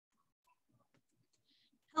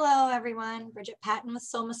Hello everyone, Bridget Patton with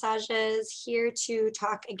Soul Massages here to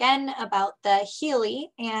talk again about the Healy,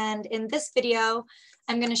 and in this video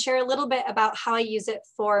I'm going to share a little bit about how I use it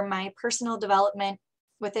for my personal development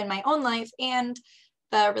within my own life and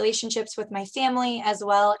the relationships with my family, as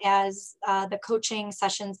well as the coaching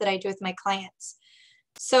sessions that I do with my clients.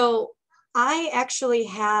 So I actually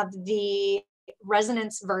have the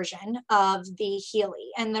resonance version of the Healy,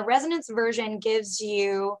 and the resonance version gives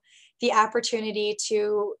you the opportunity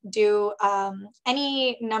to do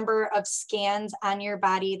any number of scans on your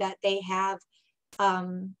body that they have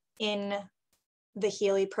in the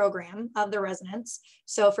Healy program of the resonance.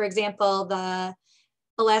 So for example, the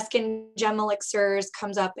Alaskan gem elixirs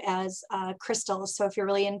comes up as crystals. So if you're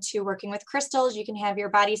really into working with crystals, you can have your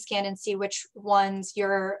body scanned and see which ones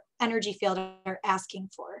your energy field are asking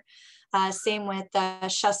for. Same with the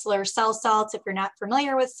Schussler cell salts. If you're not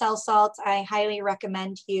familiar with cell salts, I highly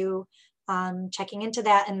recommend you checking into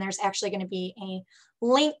that. And there's actually going to be a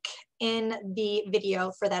link in the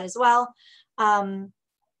video for that as well.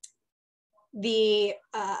 The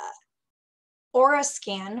aura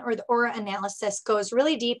scan, or the aura analysis, goes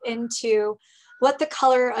really deep into what the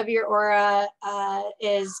color of your aura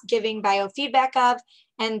is giving biofeedback of.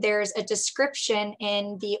 And there's a description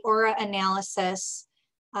in the aura analysis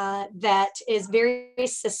that is very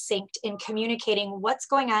succinct in communicating what's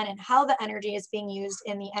going on and how the energy is being used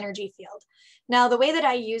in the energy field. Now, the way that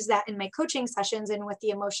I use that in my coaching sessions and with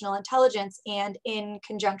the emotional intelligence and in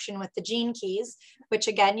conjunction with the gene keys, which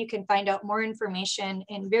again, you can find out more information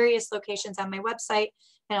in various locations on my website.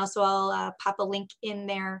 And also I'll pop a link in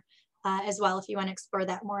there as well if you want to explore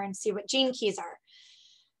that more and see what gene keys are.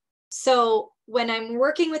 So when I'm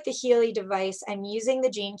working with the Healy device, I'm using the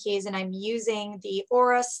gene keys and I'm using the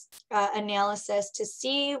aura analysis to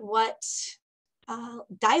see what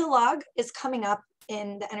dialogue is coming up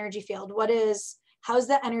in the energy field. How's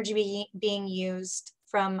the energy being used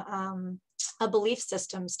from a belief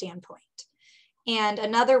system standpoint? And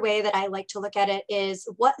another way that I like to look at it is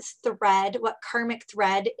what karmic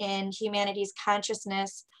thread in humanity's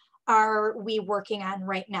consciousness are we working on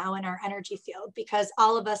right now in our energy field? Because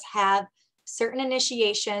all of us have certain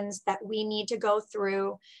initiations that we need to go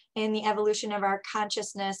through in the evolution of our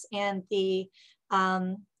consciousness and the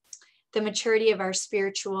maturity of our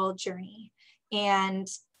spiritual journey. And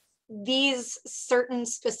these certain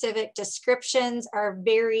specific descriptions are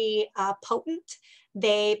very potent.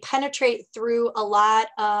 They penetrate through a lot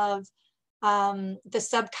of the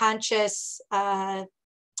subconscious,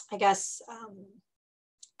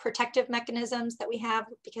 protective mechanisms that we have,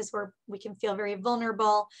 because we can feel very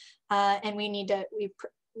vulnerable and we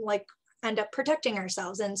end up protecting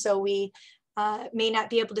ourselves. And so we may not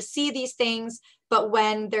be able to see these things, but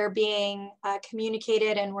when they're being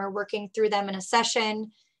communicated and we're working through them in a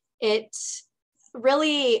session, it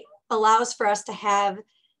really allows for us to have,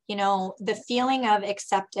 the feeling of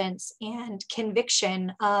acceptance and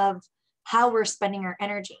conviction of how we're spending our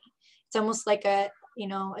energy. It's almost like a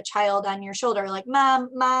child on your shoulder, like, mom,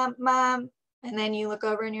 mom, mom. And then you look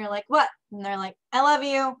over and you're like, what? And they're like, I love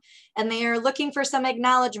you. And they are looking for some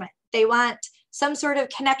acknowledgement. They want some sort of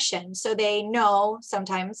connection. So they know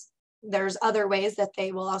sometimes there's other ways that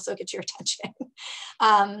they will also get your attention.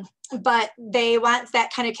 But they want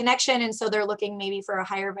that kind of connection. And so they're looking maybe for a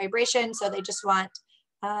higher vibration. So they just want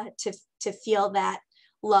to feel that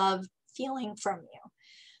love feeling from you.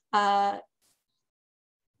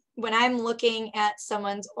 When I'm looking at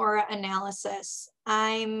someone's aura analysis,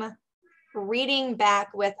 I'm reading back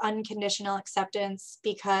with unconditional acceptance,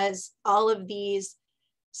 because all of these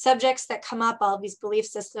subjects that come up, all of these belief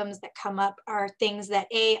systems that come up are things that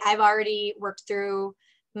I've already worked through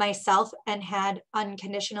myself and had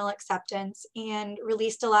unconditional acceptance and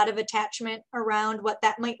released a lot of attachment around what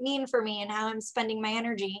that might mean for me and how I'm spending my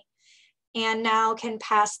energy, and now can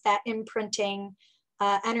pass that imprinting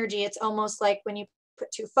energy. It's almost like when you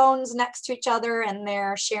put two phones next to each other and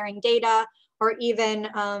they're sharing data, or even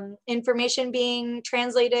information being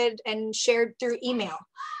translated and shared through email.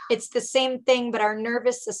 It's the same thing, but our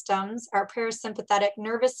nervous systems, our parasympathetic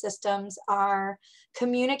nervous systems, are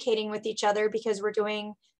communicating with each other because we're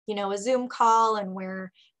doing, a Zoom call and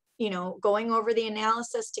we're, going over the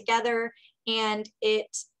analysis together. And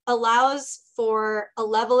it allows for a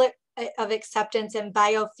level of acceptance and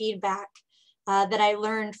biofeedback that I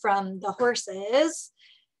learned from the horses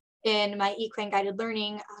in my equine guided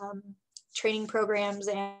learning training programs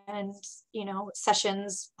and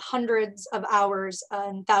sessions, hundreds of hours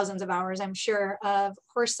and thousands of hours, I'm sure, of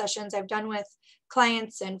horse sessions I've done with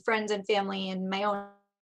clients and friends and family and my own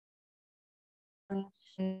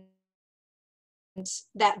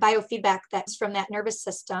that biofeedback that's from that nervous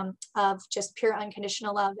system of just pure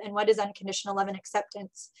unconditional love. And what is unconditional love and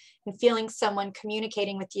acceptance? And feeling someone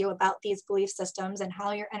communicating with you about these belief systems and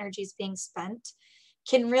how your energy is being spent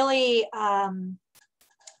can really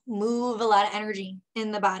move a lot of energy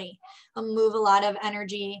in the body, move a lot of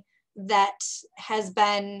energy that has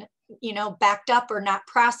been, backed up or not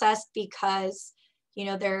processed because,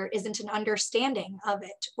 there isn't an understanding of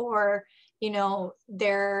it, or,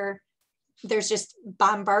 there's just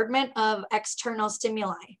bombardment of external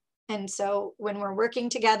stimuli. And so when we're working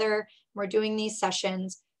together, we're doing these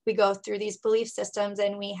sessions, we go through these belief systems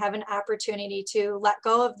and we have an opportunity to let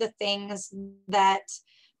go of the things that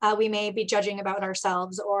we may be judging about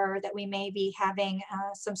ourselves, or that we may be having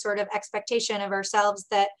some sort of expectation of ourselves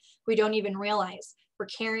that we don't even realize. We're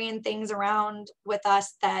carrying things around with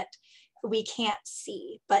us that we can't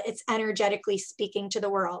see, but it's energetically speaking to the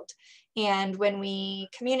world. And when we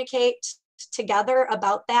communicate together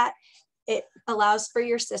about that, it allows for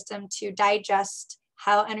your system to digest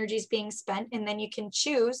how energy is being spent. And then you can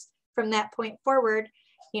choose from that point forward,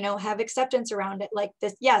 have acceptance around it. Like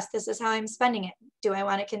this, yes, this is how I'm spending it. Do I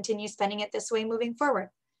want to continue spending it this way moving forward?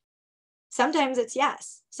 Sometimes it's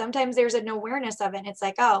yes. Sometimes there's an awareness of it. And it's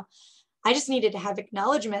like, oh, I just needed to have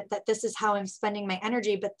acknowledgement that this is how I'm spending my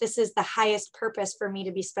energy, but this is the highest purpose for me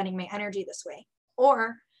to be spending my energy this way.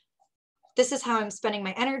 Or this is how I'm spending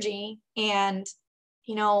my energy. And,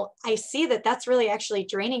 I see that that's really actually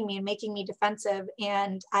draining me and making me defensive.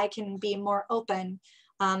 And I can be more open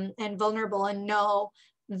and vulnerable and know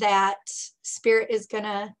that spirit is going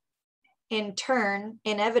to, in turn,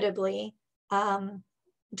 inevitably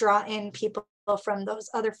draw in people from those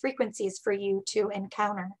other frequencies for you to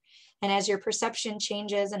encounter. And as your perception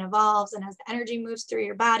changes and evolves, and as the energy moves through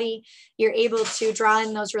your body, you're able to draw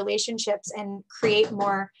in those relationships and create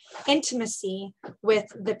more intimacy with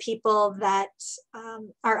the people that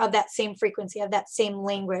are of that same frequency, of that same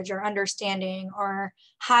language or understanding or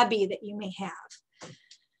hobby that you may have.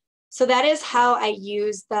 So that is how I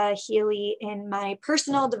use the Healy in my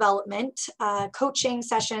personal development, coaching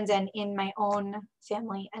sessions, and in my own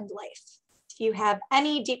family and life. If you have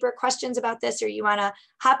any deeper questions about this, or you want to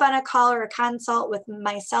hop on a call or a consult with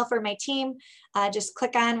myself or my team, just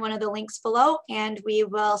click on one of the links below and we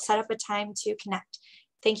will set up a time to connect.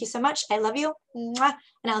 Thank you so much. I love you. Mwah,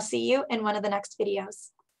 and I'll see you in one of the next videos.